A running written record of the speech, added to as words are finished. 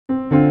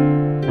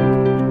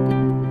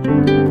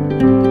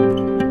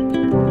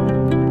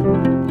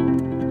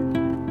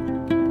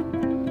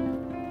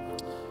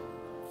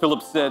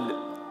Philip said,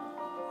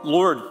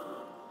 "Lord,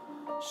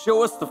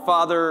 show us the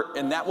Father,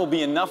 and that will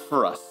be enough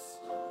for us."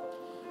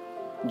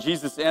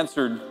 Jesus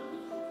answered,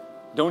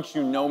 "Don't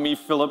you know me,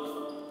 Philip?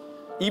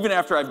 Even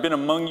after I've been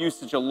among you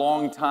such a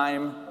long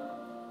time,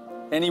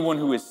 anyone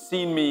who has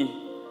seen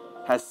me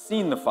has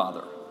seen the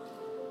Father.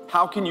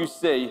 How can you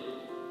say,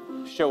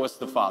 'Show us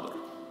the Father'?"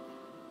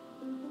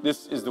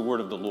 This is the word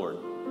of the Lord.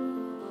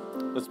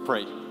 Let's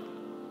pray.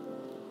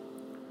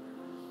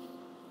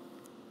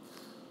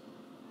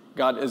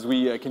 God, as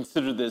we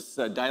consider this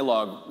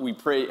dialogue, we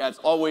pray, as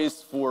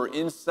always, for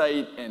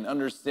insight and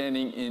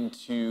understanding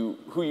into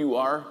who you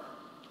are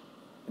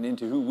and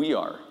into who we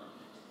are,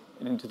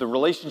 and into the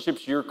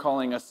relationships you're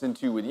calling us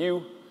into with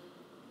you,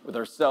 with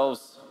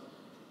ourselves,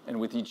 and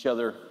with each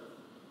other.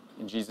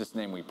 In Jesus'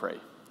 name we pray.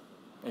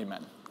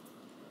 Amen.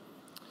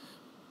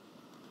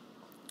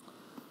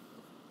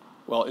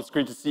 Well, it's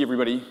great to see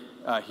everybody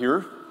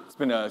here. It's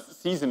been a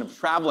season of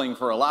traveling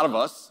for a lot of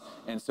us,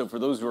 and so for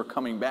those who are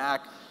coming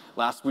back,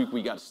 last week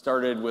we got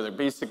started with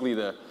basically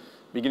the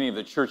beginning of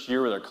the church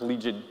year with our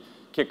collegiate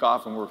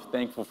kickoff, and we're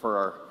thankful for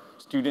our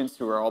students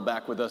who are all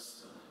back with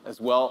us as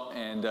well.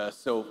 And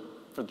so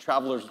for the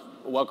travelers,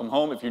 welcome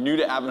home. If you're new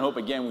to Advent Hope,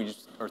 again, we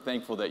just are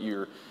thankful that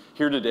you're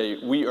here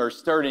today. We are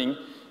starting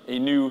a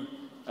new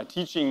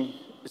teaching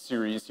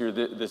series here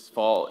this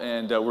fall,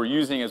 and we're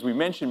using, as we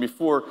mentioned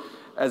before,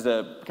 as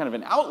a kind of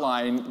an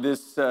outline,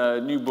 this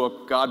new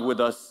book, God With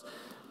Us,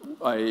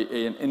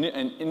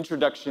 an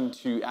introduction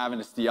to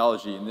Adventist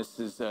theology. And this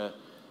is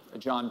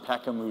John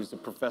Peckham, who's a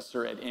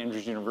professor at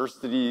Andrews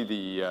University,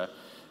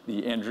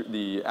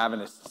 the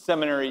Adventist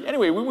Seminary.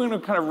 Anyway, we want to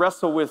kind of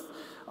wrestle with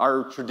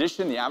our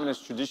tradition, the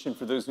Adventist tradition.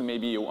 For those who may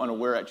be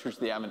unaware, at Church of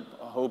the Advent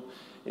Hope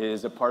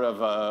is a part of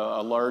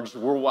a large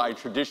worldwide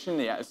tradition,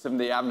 the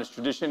Seventh-day Adventist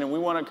tradition, and we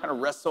want to kind of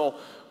wrestle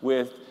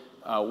with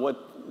what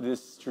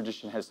this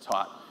tradition has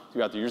taught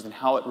throughout the years and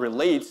how it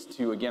relates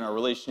to, again, our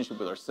relationship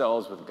with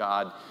ourselves, with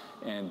God,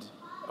 and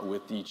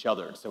with each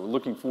other. So we're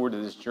looking forward to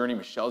this journey.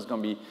 Michelle's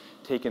going to be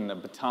taking the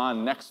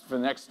baton for the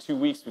next 2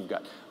 weeks. We've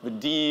got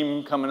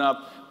Vadim coming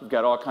up. We've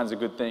got all kinds of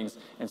good things.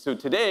 And so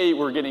today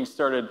we're getting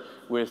started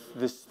with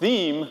this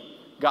theme,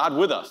 God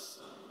With Us.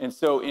 And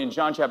so in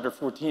John chapter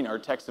 14, our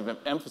text of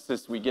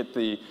emphasis, we get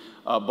the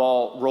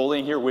ball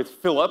rolling here with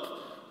Philip,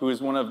 who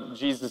is one of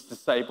Jesus'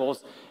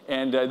 disciples.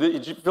 And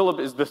Philip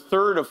is the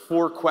third of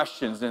 4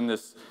 questions in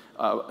this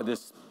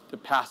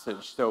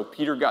passage. So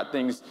Peter got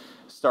things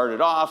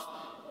started off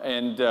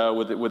and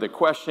with a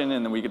question,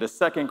 and then we get a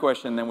second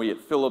question, then we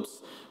get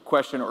Philip's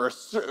question or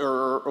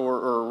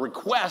a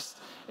request,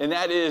 and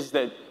that is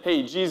that,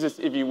 hey, Jesus,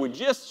 if you would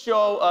just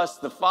show us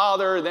the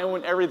Father, then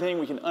when everything,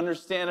 we can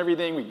understand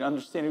everything, we can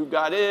understand who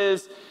God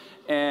is,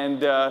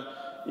 and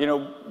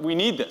we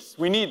need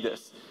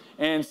this.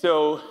 And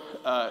so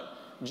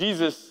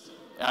Jesus,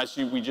 as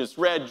we just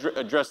read,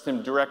 addressed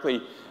him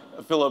directly.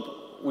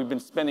 Philip, we've been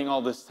spending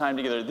all this time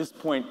together. At this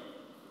point,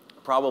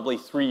 probably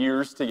 3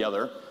 years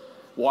together,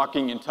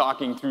 walking and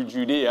talking through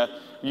Judea.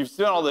 You've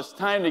spent all this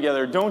time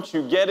together. Don't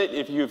you get it?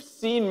 If you have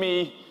seen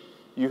me,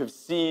 you have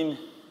seen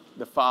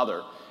the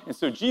Father. And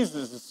so Jesus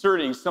is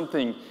asserting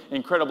something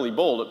incredibly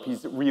bold.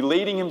 He's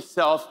relating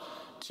himself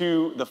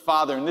to the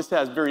Father, and this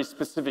has very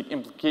specific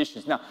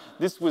implications. Now,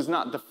 this was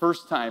not the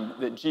first time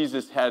that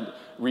Jesus had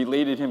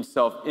related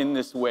himself in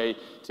this way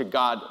to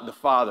God the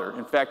Father.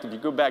 In fact, if you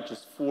go back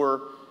just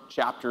 4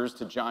 chapters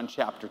to John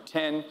chapter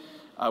 10,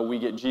 we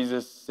get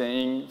Jesus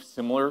saying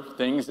similar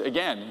things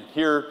again.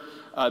 Here,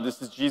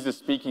 this is Jesus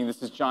speaking.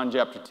 This is John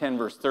chapter 10,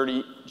 verse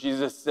 30.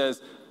 Jesus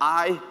says,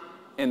 "I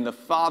and the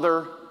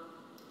Father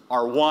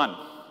are one."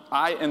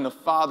 I and the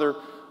Father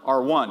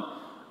are one.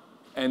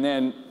 And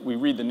then we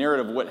read the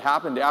narrative of what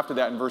happened after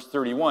that in verse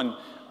 31.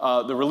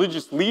 The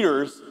religious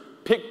leaders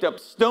picked up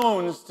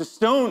stones to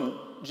stone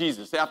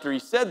Jesus after he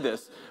said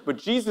this. But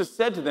Jesus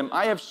said to them,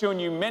 "I have shown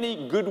you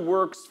many good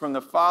works from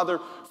the Father.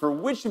 For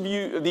which of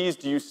these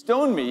do you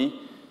stone me?"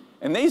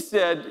 And they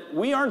said,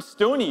 "We aren't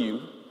stoning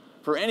you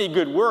for any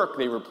good work,"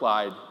 they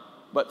replied,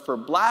 "but for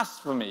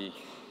blasphemy,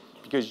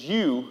 because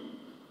you,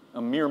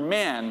 a mere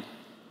man,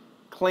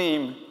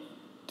 claim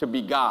to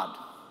be God."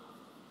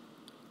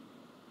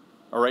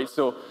 All right,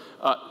 so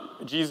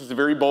Jesus is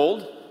very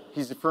bold.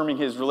 He's affirming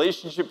his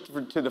relationship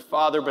to the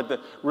Father, but the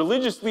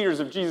religious leaders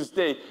of Jesus'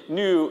 day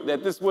knew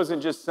that this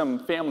wasn't just some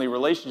family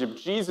relationship.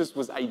 Jesus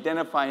was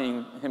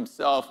identifying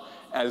himself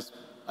as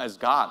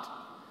God.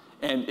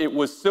 And it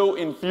was so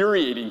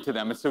infuriating to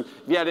them. And so if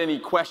you had any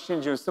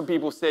questions, some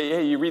people say,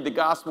 hey, you read the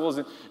Gospels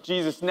and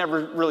Jesus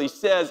never really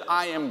says,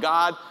 "I am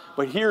God,"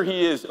 but here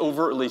he is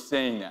overtly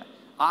saying that.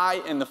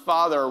 I and the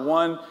Father are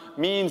one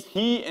means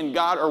he and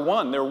God are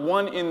one. They're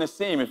one in the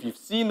same. If you've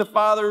seen the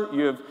Father,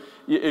 if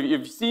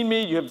you've seen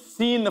me, you have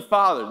seen the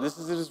Father. This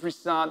is his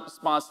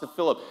response to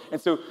Philip.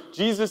 And so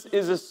Jesus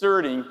is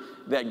asserting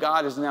that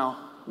God is now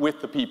with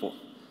the people.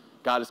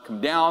 God has come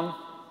down.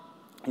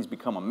 He's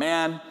become a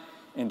man.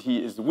 And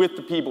he is with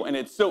the people. And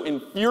it so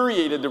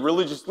infuriated the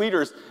religious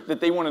leaders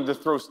that they wanted to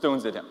throw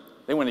stones at him.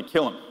 They wanted to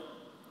kill him.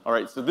 All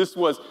right, so this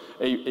was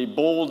a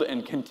bold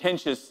and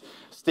contentious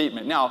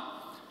statement. Now,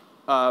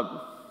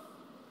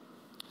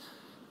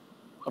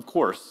 Of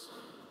course,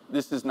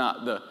 this is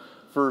not the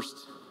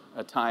first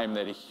time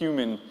that a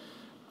human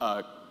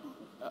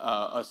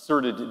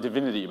asserted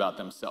divinity about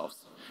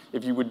themselves.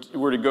 If you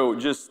were to go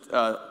just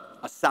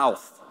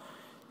south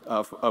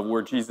of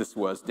where Jesus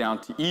was,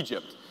 down to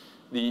Egypt,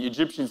 the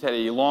Egyptians had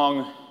a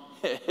long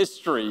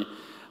history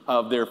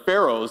of their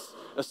pharaohs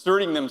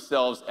asserting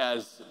themselves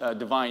as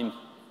divine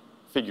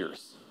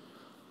figures.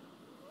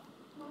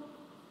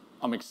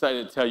 I'm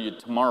excited to tell you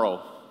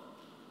tomorrow,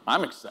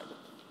 I'm excited.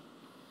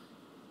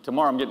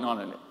 Tomorrow I'm getting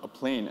on a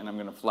plane and I'm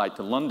going to fly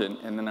to London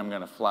and then I'm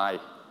going to fly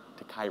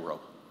to Cairo.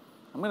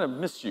 I'm going to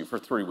miss you for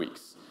 3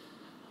 weeks,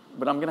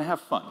 but I'm going to have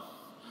fun.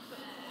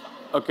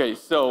 Okay,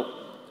 so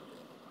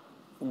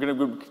I'm going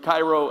to go to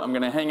Cairo. I'm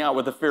going to hang out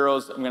with the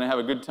pharaohs. I'm going to have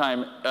a good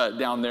time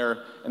down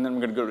there, and then I'm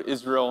going to go to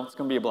Israel. It's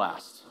going to be a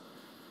blast.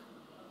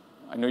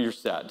 I know you're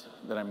sad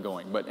that I'm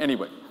going, but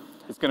anyway,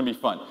 it's going to be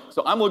fun.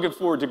 So I'm looking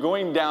forward to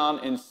going down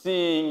and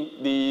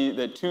seeing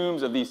the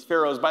tombs of these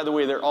pharaohs. By the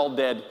way, they're all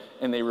dead,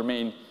 and they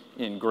remain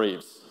in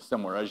graves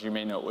somewhere, as you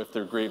may know, if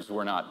their graves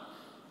were not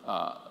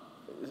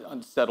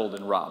unsettled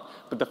and robbed.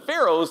 But the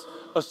pharaohs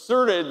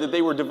asserted that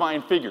they were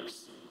divine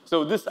figures.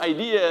 So this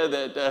idea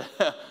that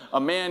a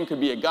man could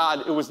be a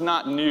god, it was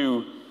not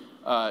new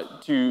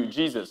to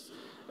Jesus.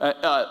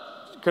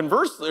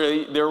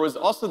 Conversely, there was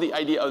also the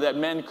idea that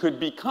men could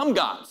become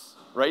gods,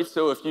 right?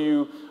 So if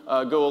you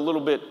go a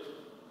little bit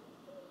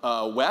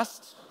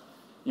west,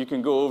 you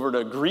can go over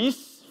to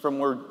Greece from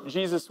where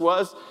Jesus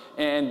was,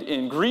 and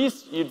in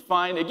Greece you'd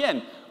find,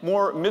 again,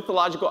 more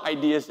mythological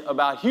ideas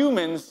about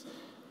humans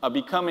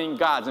becoming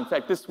gods. In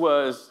fact, this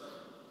was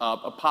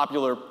a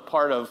popular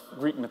part of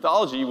Greek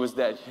mythology, was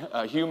that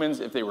humans,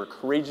 if they were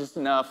courageous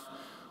enough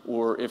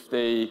or if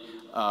they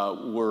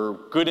were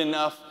good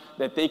enough,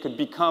 that they could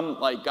become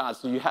like gods.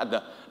 So you had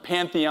the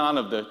pantheon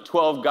of the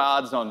 12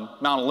 gods on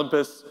Mount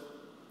Olympus,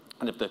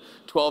 and if the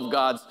 12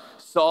 gods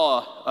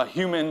saw a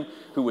human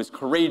who was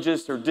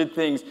courageous or did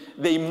things,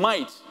 they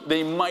might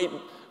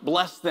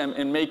bless them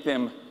and make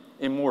them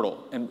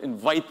immortal and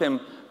invite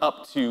them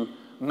up to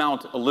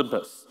Mount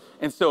Olympus.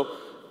 And so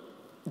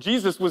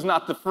Jesus was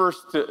not the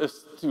first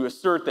to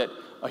assert that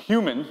a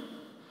human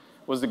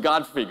was a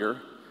God figure,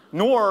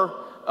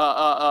 nor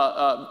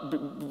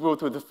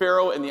both with the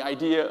Pharaoh and the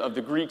idea of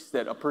the Greeks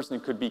that a person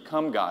could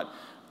become God.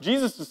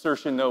 Jesus'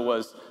 assertion, though,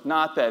 was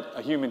not that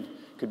a human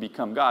could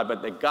become God,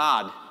 but that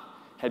God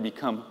had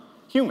become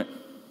human.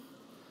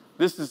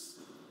 This is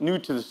new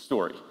to the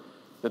story,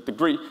 that the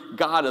great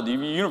God of the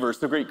universe,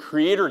 the great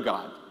creator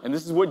God, and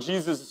this is what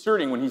Jesus is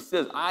asserting when he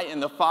says, I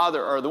and the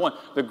Father are the one.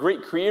 The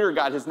great creator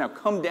God has now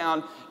come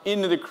down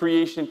into the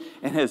creation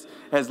and has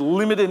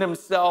limited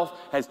himself,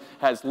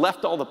 has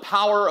left all the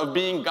power of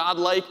being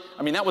godlike.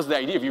 I mean, that was the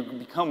idea. If you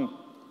become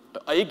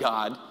a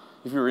god,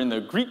 if you were in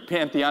the Greek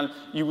pantheon,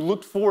 you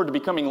looked forward to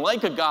becoming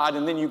like a god,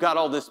 and then you got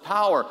all this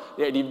power.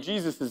 The idea of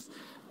Jesus is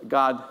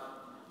God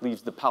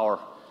leaves the power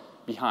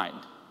behind.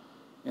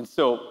 And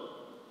so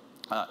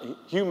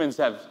humans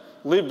have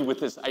lived with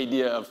this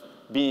idea of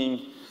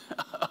being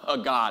a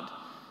god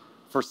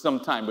for some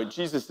time, but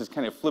Jesus is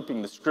kind of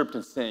flipping the script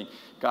and saying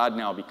God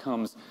now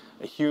becomes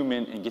a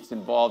human and gets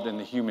involved in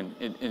the human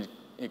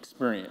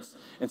experience.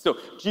 And so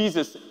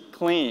Jesus'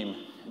 claim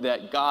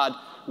that God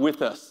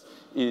with us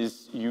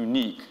is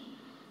unique.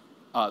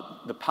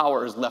 The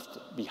power is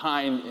left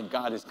behind and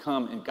God has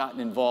come and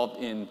gotten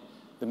involved in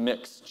the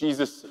mix.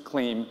 Jesus'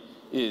 claim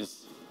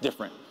is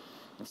different.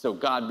 And so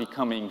God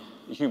becoming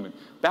a human.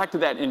 Back to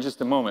that in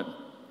just a moment.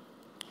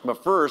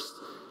 But first,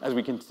 as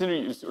we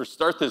continue or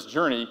start this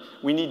journey,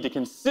 we need to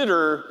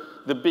consider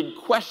the big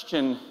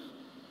question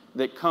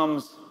that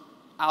comes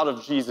out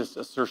of Jesus'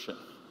 assertion.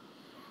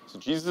 So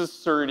Jesus is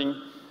asserting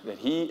that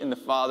he and the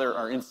Father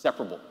are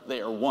inseparable.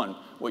 They are one.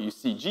 What you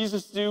see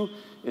Jesus do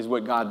is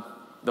what God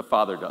the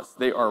Father does.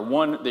 They are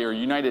one. They are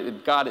united.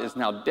 And God is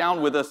now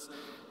down with us,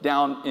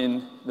 down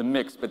in the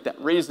mix. But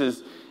that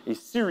raises a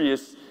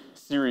serious,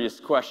 serious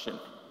question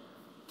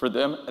for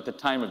them at the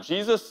time of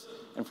Jesus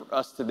and for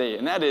us today.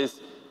 And that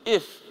is,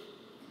 if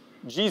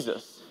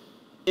Jesus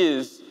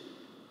is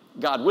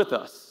God with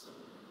us,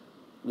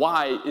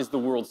 why is the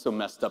world so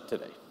messed up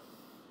today?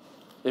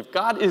 If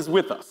God is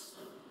with us,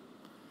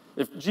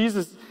 if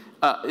Jesus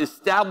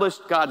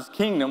established God's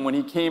kingdom when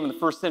he came in the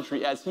first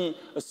century, as he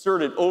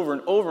asserted over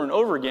and over and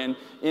over again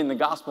in the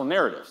gospel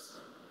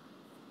narratives,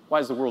 why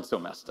is the world so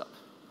messed up?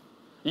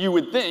 You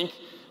would think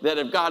that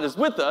if God is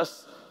with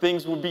us,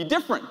 things would be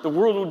different. The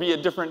world would be a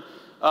different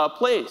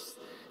place.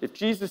 If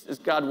Jesus is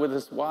God with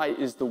us, why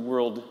is the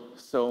world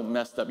so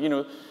messed up? You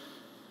know,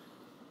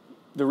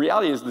 the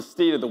reality is the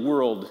state of the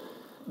world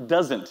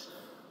doesn't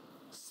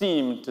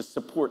seem to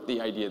support the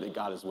idea that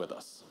God is with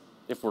us,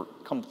 if we're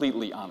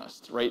completely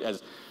honest, right?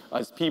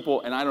 As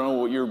people, and I don't know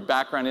what your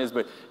background is,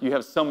 but you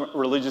have some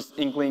religious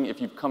inkling if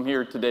you've come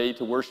here today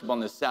to worship on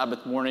this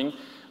Sabbath morning.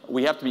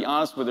 We have to be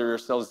honest with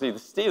ourselves and say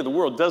the state of the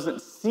world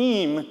doesn't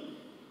seem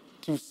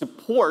to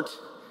support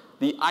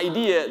the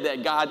idea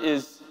that God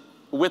is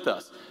with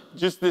us.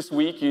 Just this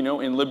week, you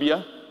know, in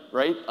Libya,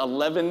 right?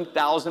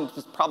 11,000,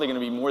 it's probably going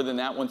to be more than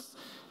that once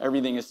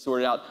everything is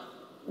sorted out,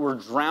 were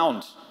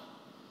drowned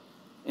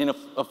in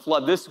a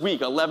flood this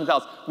week.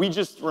 11,000. We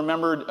just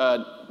remembered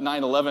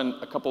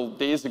 9/11 a couple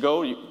days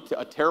ago,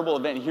 a terrible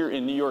event here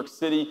in New York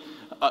City.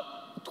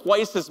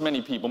 Twice as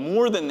many people,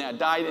 more than that,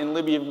 died in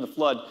Libya in the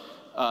flood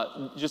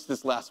just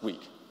this last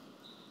week.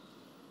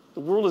 The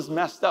world is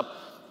messed up.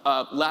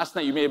 Last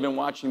night you may have been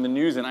watching the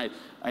news, and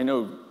I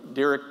know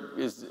Derek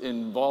is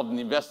involved in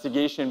the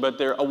investigation, but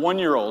there a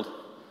 1-year-old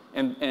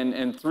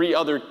and 3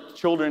 other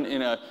children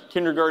in a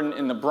kindergarten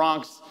in the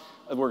Bronx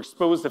were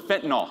exposed to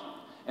fentanyl,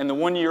 and the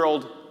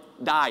 1-year-old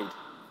died.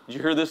 Did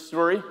you hear this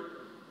story?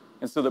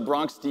 And so the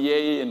Bronx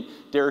DA and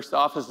Derek's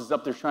office is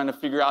up there trying to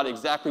figure out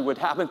exactly what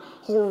happened.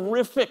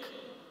 Horrific.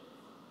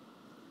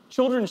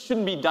 Children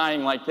shouldn't be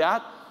dying like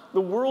that.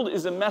 The world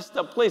is a messed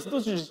up place.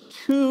 Those are just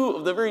 2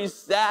 of the very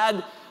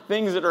sad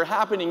things that are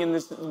happening in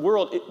this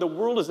world. The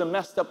world is a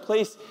messed up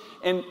place.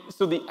 And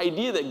so the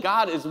idea that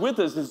God is with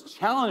us is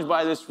challenged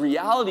by this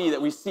reality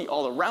that we see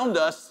all around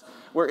us,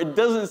 where it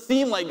doesn't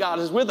seem like God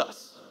is with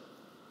us.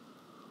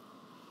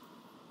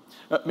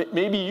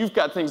 Maybe you've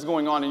got things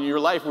going on in your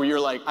life where you're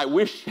like, I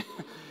wish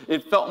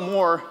it felt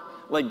more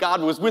like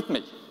God was with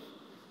me.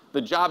 The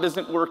job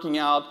isn't working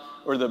out,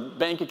 or the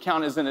bank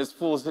account isn't as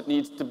full as it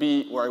needs to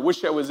be, or I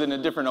wish I was in a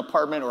different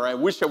apartment, or I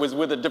wish I was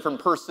with a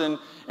different person,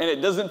 and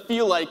it doesn't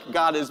feel like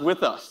God is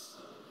with us.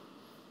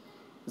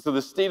 So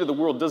the state of the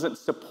world doesn't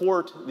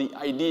support the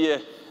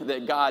idea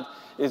that God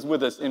is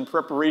with us. In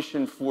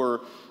preparation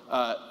for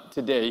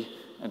today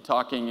and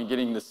talking and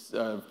getting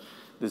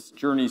this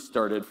journey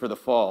started for the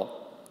fall,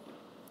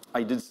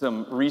 I did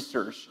some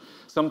research.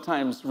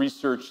 Sometimes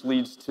research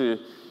leads to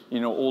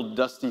old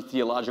dusty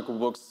theological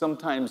books.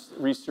 Sometimes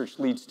research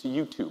leads to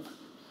YouTube.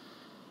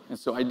 And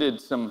so I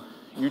did some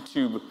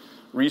YouTube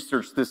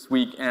research this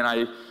week, and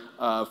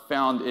I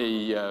found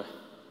a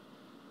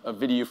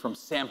video from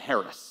Sam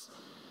Harris.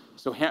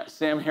 So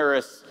Sam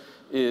Harris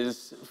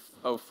is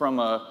from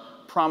a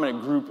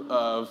prominent group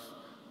of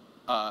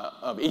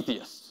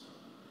atheists,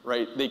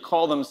 right? They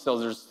call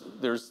themselves,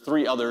 there's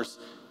 3 others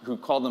who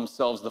call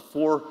themselves the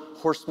 4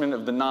 horsemen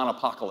of the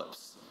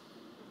non-apocalypse.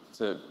 It's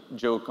a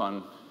joke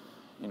on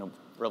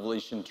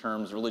Revelation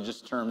terms, religious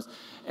terms.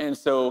 And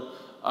so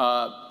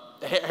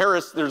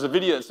Harris, there's a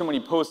video that somebody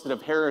posted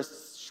of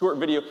Harris, short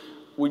video.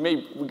 We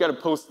got to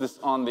post this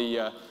on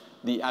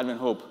the Advent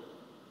Hope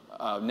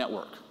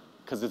network,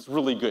 because it's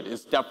really good.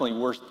 It's definitely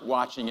worth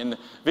watching. And the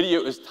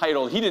video is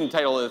titled, he didn't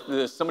title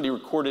this, somebody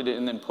recorded it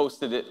and then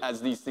posted it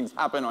as these things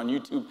happen on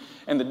YouTube.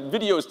 And the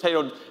video is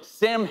titled,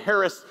 Sam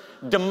Harris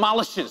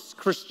Demolishes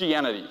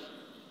Christianity.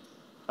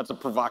 That's a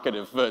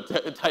provocative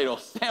title.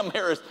 Sam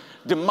Harris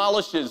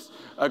demolishes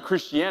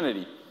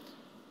Christianity.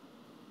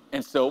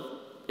 And so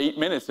 8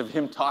 minutes of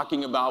him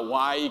talking about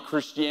why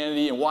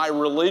Christianity and why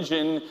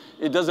religion,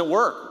 it doesn't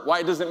work,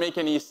 why it doesn't make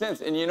any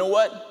sense. And you know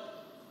what?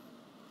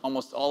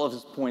 Almost all of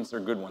his points are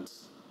good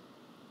ones.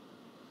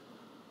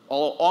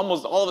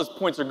 Almost all of his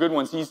points are good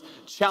ones. He's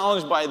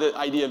challenged by the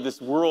idea of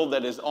this world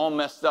that is all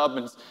messed up,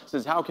 and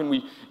says, how can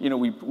we,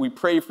 we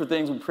pray for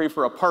things, we pray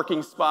for a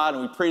parking spot,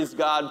 and we praise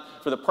God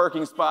for the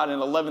parking spot,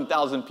 and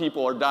 11,000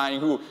 people are dying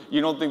who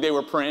you don't think they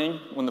were praying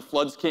when the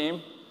floods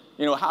came?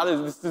 How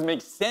does this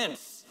make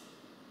sense?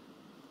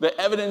 The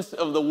evidence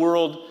of the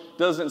world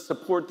doesn't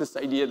support this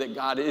idea that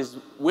God is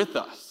with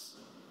us.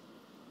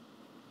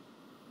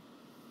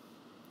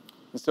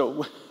 And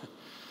so,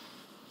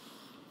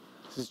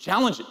 this is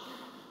challenging.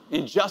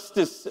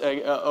 Injustice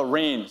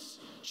reigns.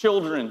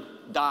 Children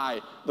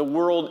die. The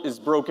world is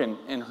broken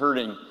and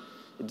hurting.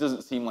 It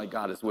doesn't seem like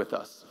God is with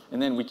us.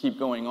 And then we keep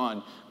going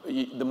on.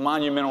 The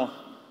monumental,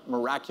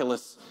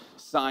 miraculous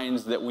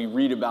signs that we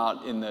read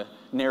about in the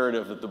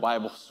narrative of the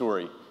Bible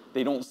story,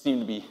 they don't seem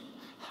to be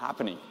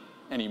happening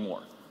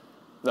anymore.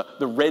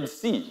 The Red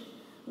Sea,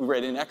 we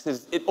read in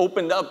Exodus, it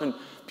opened up and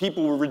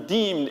people were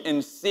redeemed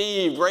and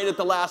saved right at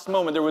the last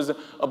moment. There was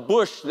a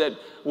bush that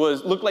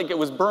looked like it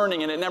was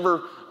burning, and it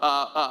never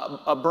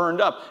burned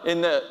up.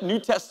 In the New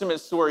Testament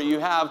story, you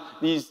have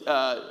these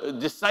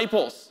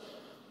disciples,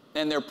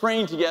 and they're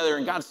praying together,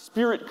 and God's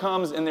Spirit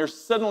comes, and they're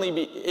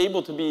suddenly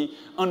able to be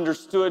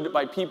understood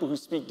by people who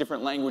speak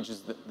different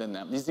languages than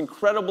them. These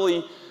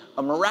incredibly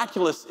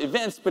miraculous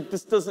events, but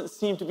this doesn't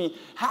seem to be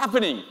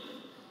happening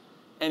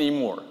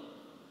anymore.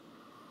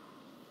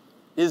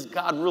 Is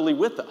God really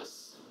with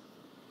us?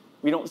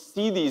 We don't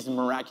see these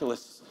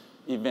miraculous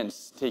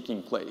events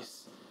taking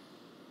place.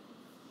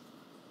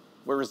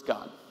 Where is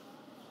God?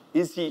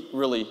 Is he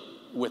really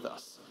with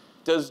us?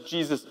 Does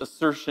Jesus'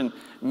 assertion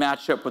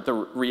match up with the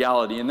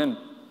reality? And then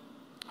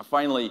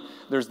finally,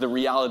 there's the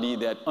reality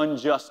that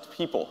unjust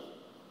people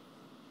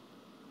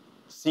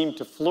seem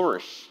to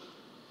flourish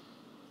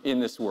in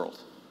this world.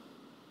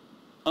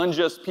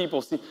 Unjust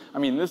people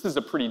this is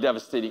a pretty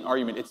devastating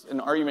argument. It's an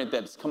argument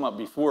that's come up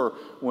before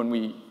when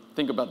we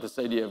think about this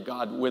idea of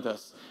God with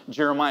us.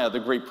 Jeremiah, the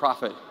great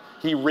prophet,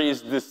 he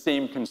raised this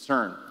same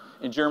concern.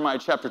 In Jeremiah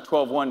chapter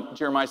 12:1,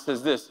 Jeremiah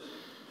says this,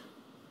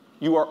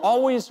 "You are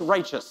always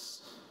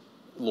righteous,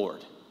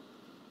 Lord,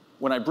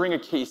 when I bring a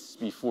case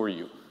before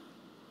you.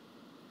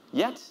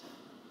 Yet,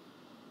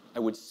 I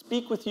would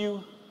speak with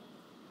you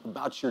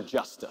about your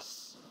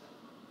justice.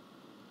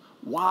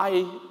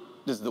 Why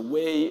does the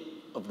way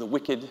of the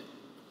wicked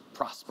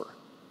prosper?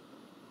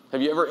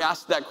 Have you ever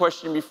asked that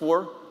question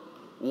before?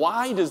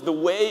 Why does the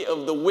way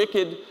of the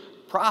wicked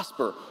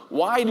prosper?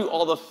 Why do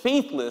all the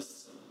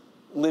faithless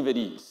live at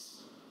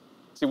ease?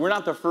 See, we're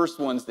not the first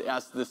ones to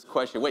ask this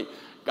question. Wait,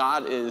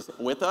 God is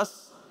with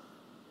us,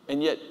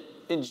 and yet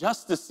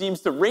injustice seems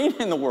to reign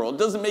in the world. It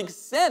doesn't make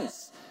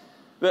sense.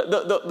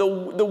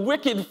 The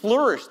wicked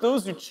flourish.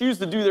 Those who choose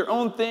to do their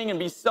own thing and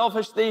be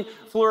selfish, they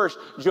flourish.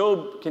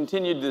 Job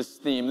continued this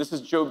theme. This is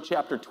Job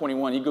chapter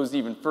 21. He goes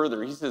even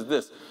further. He says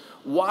this,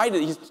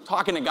 he's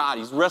talking to God.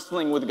 He's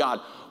wrestling with God.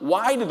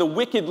 Why do the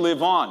wicked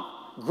live on,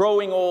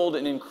 growing old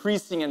and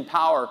increasing in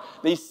power?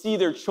 They see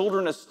their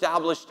children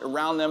established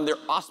around them, their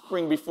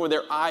offspring before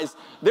their eyes.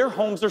 Their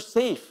homes are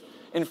safe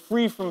and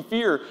free from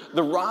fear.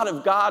 The rod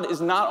of God is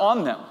not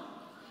on them.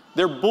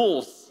 Their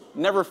bulls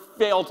never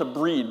fail to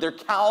breed. Their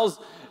cows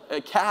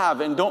calve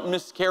and don't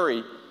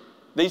miscarry.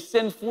 They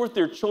send forth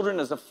their children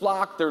as a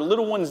flock. Their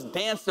little ones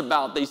dance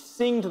about. They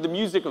sing to the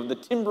music of the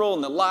timbrel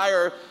and the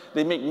lyre.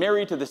 They make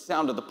merry to the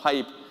sound of the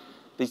pipe.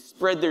 They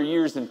spend their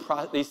years in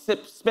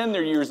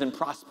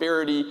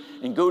prosperity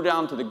and go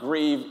down to the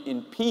grave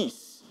in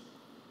peace.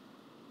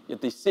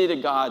 Yet they say to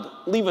God,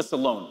 leave us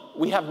alone.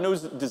 We have no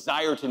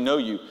desire to know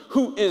you.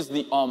 Who is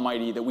the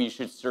Almighty that we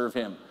should serve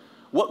him?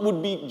 What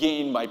would be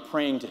gained by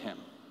praying to him?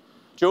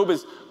 Job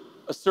is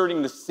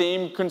asserting the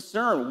same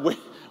concern.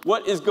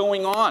 What is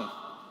going on?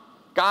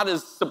 God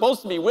is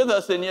supposed to be with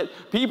us, and yet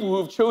people who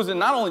have chosen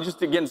not only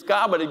just against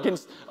God, but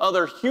against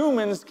other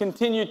humans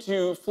continue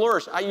to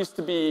flourish. I used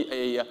to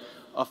be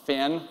a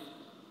fan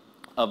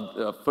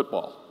of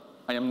football.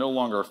 I am no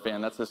longer a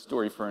fan. That's a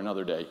story for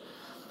another day.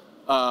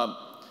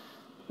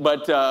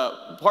 But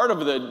part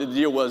of the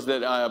deal was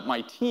that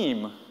my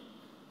team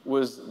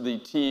was the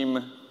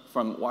team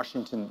from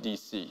Washington,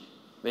 D.C.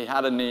 They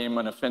had a name,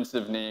 an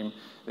offensive name.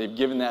 They've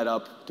given that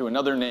up to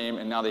another name,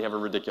 and now they have a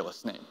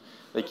ridiculous name.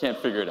 They can't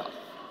figure it out.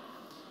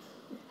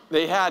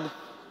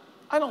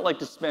 I don't like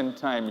to spend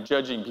time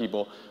judging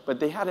people, but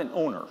they had an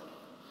owner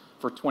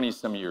for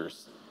 20-some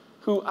years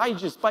who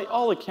by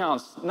all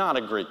accounts, not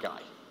a great guy.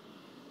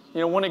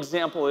 You know, one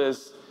example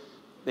is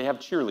they have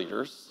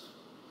cheerleaders,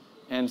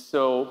 and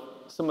so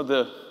some of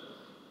the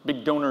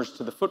big donors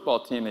to the football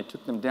team, they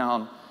took them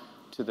down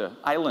to the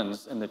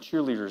islands, and the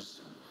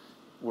cheerleaders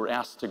were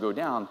asked to go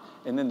down,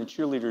 and then the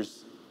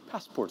cheerleaders'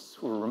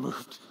 passports were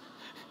removed,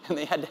 and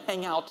they had to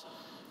hang out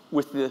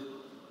with the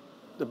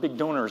big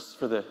donors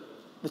for the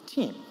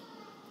team.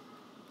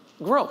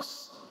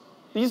 Gross.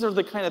 These are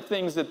the kind of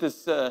things that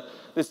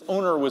this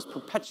owner was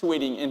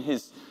perpetuating in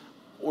his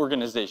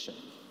organization,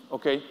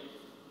 okay?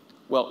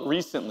 Well,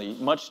 recently,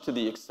 much to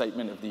the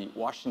excitement of the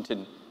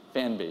Washington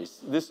fan base,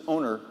 this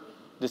owner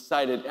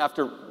decided,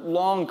 after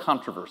long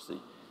controversy,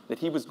 that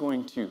he was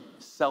going to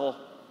sell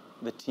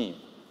the team.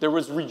 There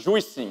was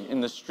rejoicing in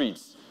the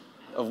streets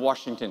of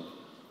Washington,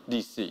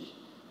 D.C.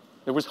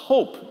 There was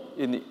hope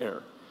in the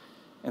air.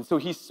 And so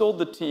he sold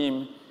the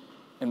team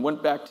and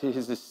went back to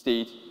his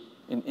estate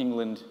in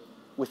England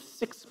with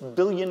 $6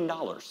 billion,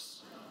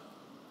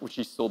 which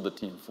he sold the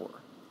team for.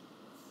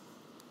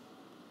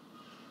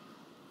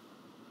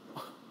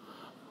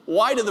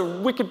 Why do the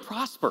wicked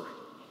prosper?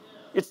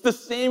 It's the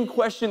same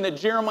question that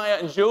Jeremiah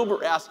and Job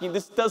are asking.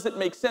 This doesn't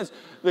make sense.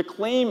 The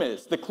claim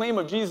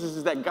of Jesus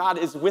is that God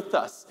is with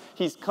us.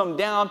 He's come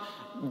down.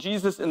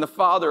 Jesus and the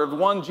Father have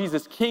one.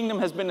 Jesus' kingdom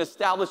has been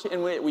established,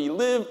 and we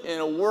live in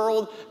a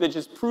world that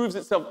just proves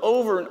itself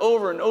over and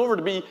over and over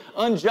to be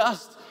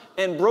unjust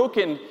and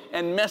broken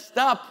and messed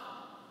up.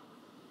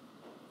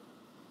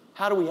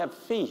 How do we have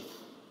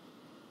faith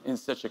in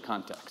such a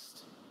context?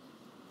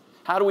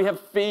 How do we have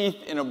faith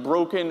in a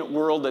broken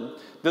world that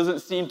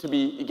doesn't seem to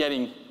be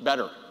getting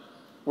better,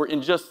 where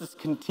injustice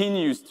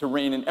continues to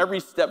reign? And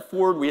every step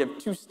forward, we have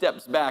 2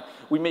 steps back.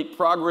 We make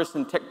progress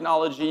in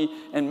technology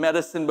and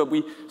medicine, but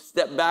we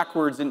step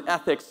backwards in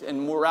ethics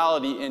and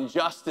morality and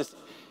justice.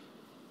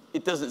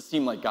 It doesn't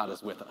seem like God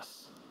is with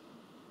us.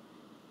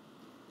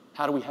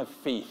 How do we have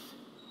faith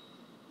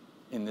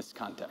in this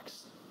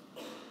context?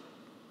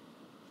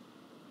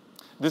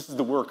 This is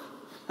the work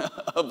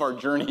of our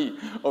journey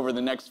over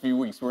the next few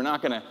weeks. We're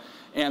not going to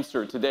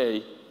answer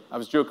today. I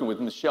was joking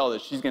with Michelle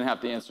that she's going to have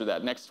to answer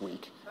that next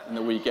week and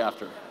the week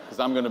after, because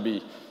I'm going to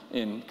be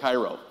in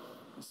Cairo.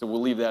 So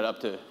we'll leave that up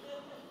to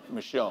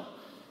Michelle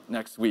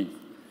next week.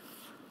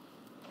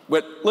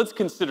 But let's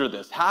consider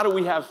this. How do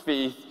we have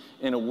faith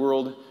in a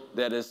world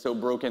that is so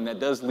broken, that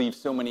does leave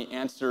so many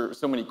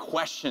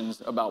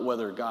questions about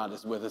whether God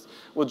is with us?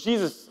 Well,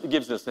 Jesus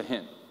gives us a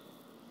hint.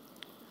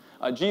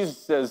 Jesus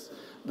says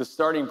the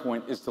starting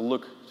point is to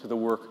look to the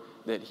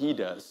work that he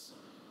does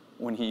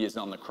when he is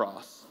on the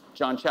cross.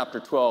 John chapter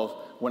 12,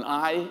 when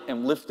I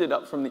am lifted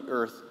up from the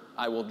earth,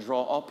 I will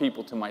draw all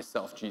people to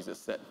myself, Jesus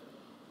said.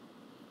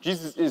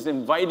 Jesus is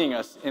inviting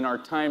us in our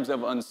times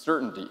of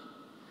uncertainty,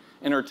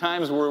 in our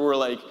times where we're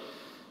like,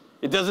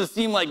 It doesn't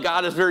seem like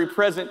God is very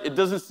present. It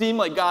doesn't seem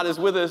like God is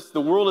with us.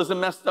 The world is a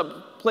messed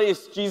up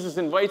place. Jesus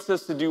invites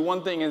us to do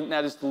one thing, and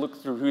that is to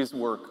look through his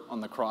work on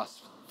the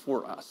cross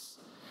for us.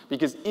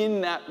 Because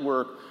in that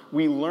work,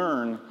 we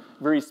learn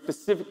very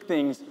specific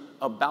things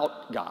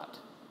about God.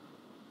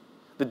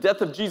 The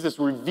death of Jesus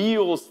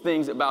reveals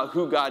things about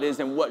who God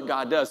is and what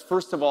God does.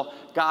 First of all,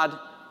 God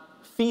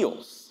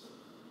feels.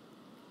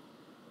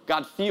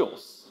 God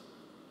feels.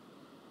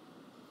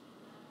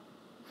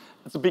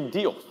 That's a big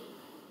deal.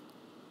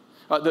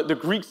 The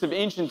Greeks of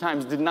ancient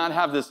times did not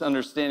have this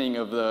understanding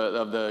of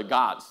the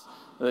gods.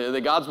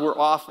 The gods were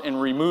off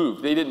and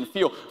removed. They didn't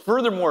feel.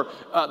 Furthermore,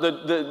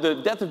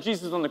 the death of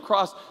Jesus on the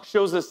cross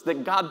shows us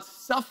that God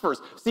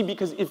suffers. See,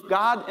 because if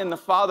God and the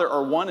Father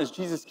are one, as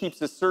Jesus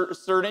keeps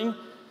asserting,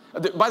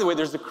 by the way,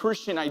 there's a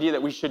Christian idea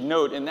that we should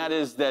note, and that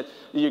is that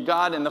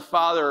God and the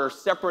Father are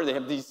separate. They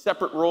have these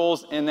separate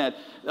roles, and that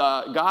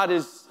God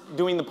is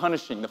doing the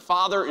punishing. The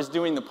Father is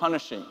doing the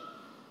punishing.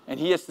 And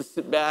he has to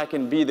sit back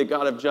and be the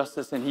God of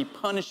justice, and he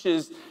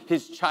punishes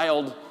his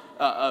child,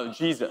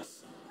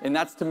 Jesus. And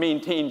that's to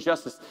maintain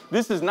justice.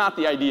 This is not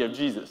the idea of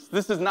Jesus.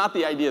 This is not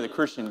the idea of the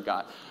Christian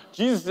God.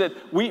 Jesus said,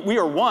 we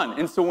are one.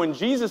 And so when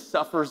Jesus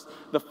suffers,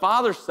 the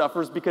Father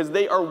suffers because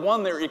they are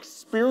one. Their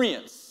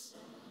experience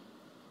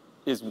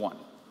is one.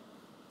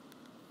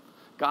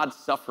 God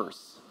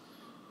suffers.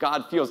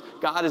 God feels.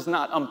 God is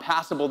not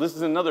impassible. This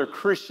is another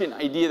Christian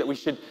idea that we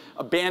should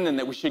abandon,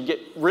 that we should get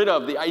rid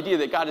of. The idea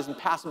that God is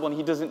impassible and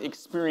he doesn't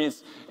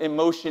experience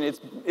emotion.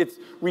 It's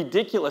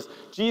ridiculous.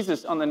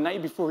 Jesus, on the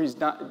night before he's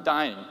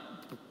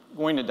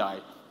going to die,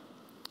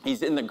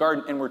 he's in the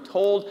garden, and we're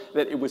told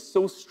that it was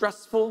so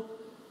stressful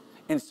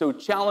and so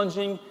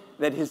challenging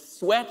that his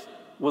sweat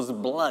was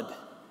blood.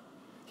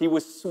 He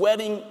was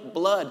sweating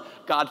blood.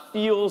 God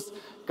feels,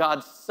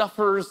 God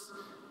suffers,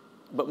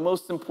 but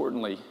most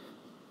importantly,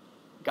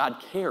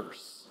 God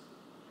cares.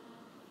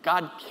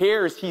 God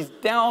cares. He's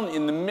down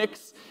in the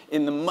mix,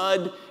 in the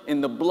mud, in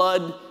the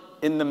blood,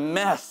 in the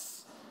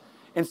mess.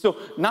 And so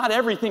not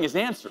everything is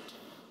answered.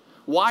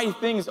 Why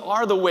things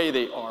are the way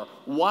they are.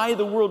 Why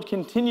the world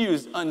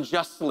continues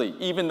unjustly,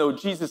 even though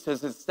Jesus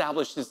has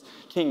established his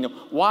kingdom.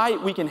 Why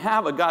we can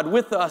have a God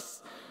with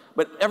us,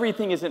 but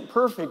everything isn't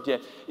perfect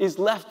yet, is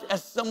left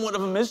as somewhat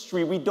of a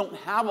mystery. We don't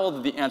have all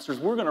of the answers.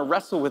 We're going to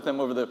wrestle with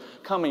them over the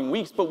coming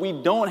weeks, but we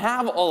don't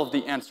have all of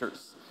the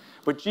answers.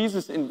 But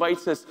Jesus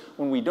invites us,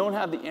 when we don't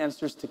have the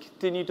answers, to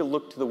continue to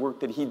look to the work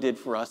that he did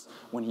for us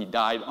when he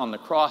died on the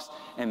cross.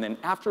 And then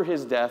after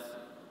his death,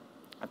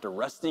 after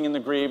resting in the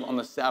grave on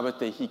the Sabbath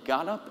day, he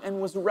got up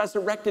and was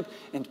resurrected,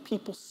 and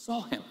people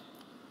saw him.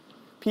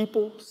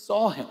 People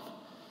saw him.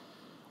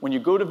 When you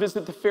go to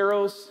visit the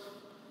Pharaohs,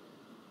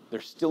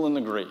 they're still in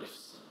the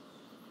graves.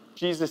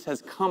 Jesus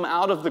has come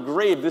out of the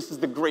grave. This is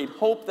the great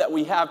hope that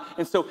we have.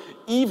 And so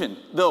even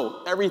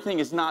though everything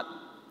is not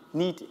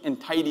neat and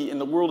tidy,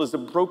 and the world is a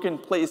broken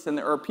place, and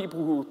there are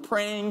people who are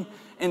praying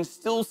and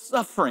still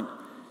suffering,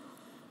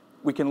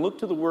 we can look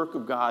to the work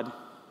of God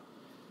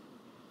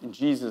in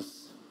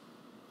Jesus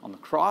on the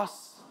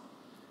cross,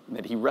 and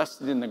that he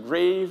rested in the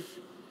grave,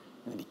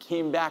 and that he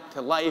came back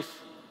to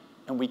life,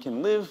 and we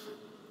can live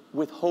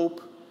with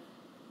hope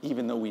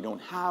even though we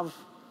don't have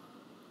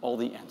all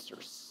the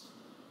answers.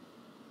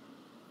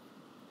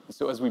 And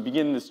so as we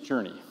begin this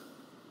journey,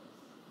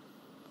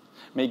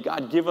 may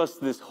God give us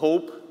this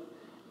hope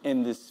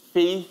and this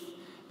faith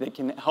that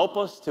can help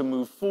us to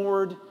move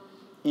forward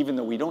even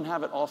though we don't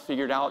have it all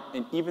figured out,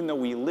 and even though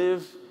we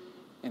live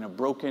in a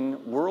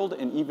broken world,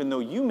 and even though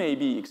you may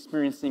be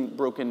experiencing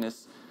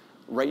brokenness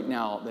right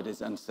now that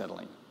is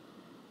unsettling.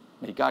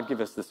 May God give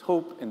us this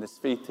hope and this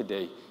faith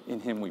today. In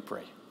him we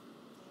pray.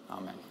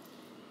 Amen.